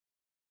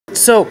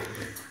So,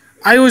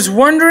 I was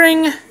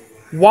wondering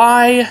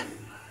why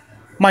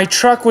my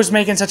truck was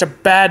making such a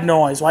bad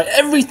noise. Why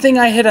everything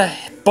I hit a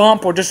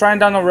bump or just riding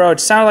down the road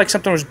sounded like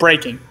something was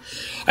breaking.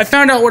 I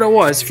found out what it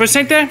was. First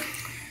thing there,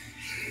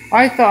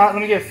 I thought,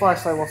 let me get a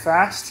flashlight real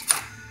fast.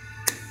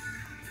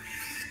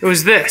 It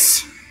was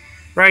this,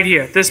 right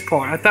here, this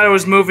part. I thought it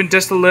was moving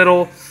just a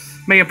little,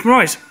 making a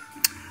noise.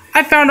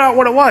 I found out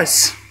what it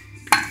was.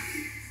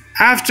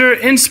 After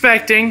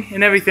inspecting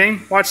and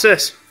everything, watch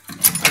this.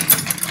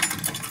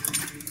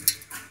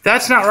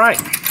 That's not right.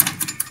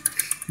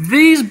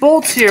 These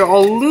bolts here are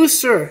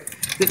looser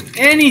than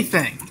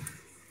anything.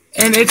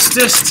 And it's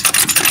just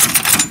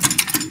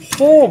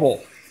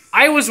horrible.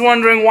 I was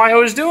wondering why I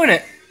was doing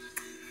it.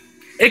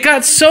 It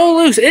got so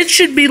loose. It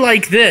should be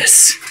like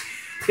this.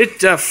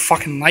 It's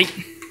fucking light.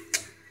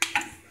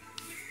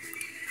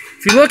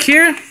 If you look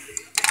here,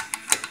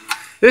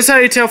 this is how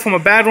you tell from a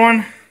bad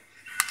one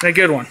and a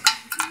good one.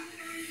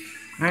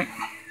 Right?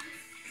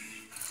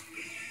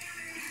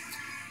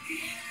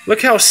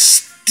 Look how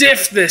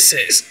stiff this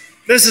is.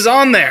 This is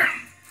on there.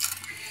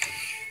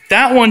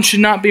 That one should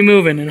not be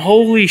moving, and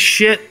holy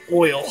shit,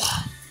 oil.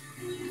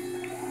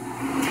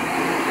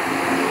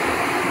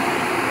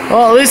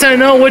 Well, at least I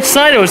know which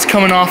side it was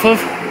coming off of.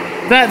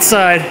 That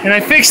side. And I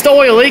fixed the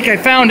oil leak. I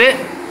found it,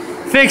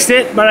 fixed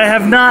it, but I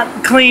have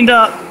not cleaned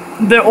up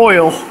the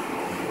oil.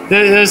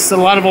 There's a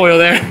lot of oil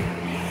there.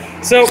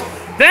 So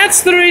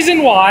that's the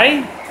reason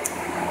why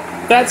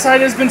that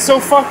side has been so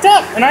fucked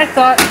up. And I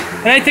thought,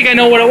 and I think I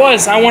know what it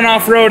was. I went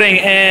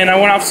off-roading and I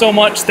went off so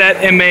much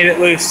that it made it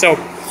loose. So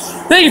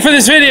thank you for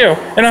this video,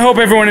 and I hope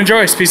everyone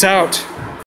enjoys. Peace out.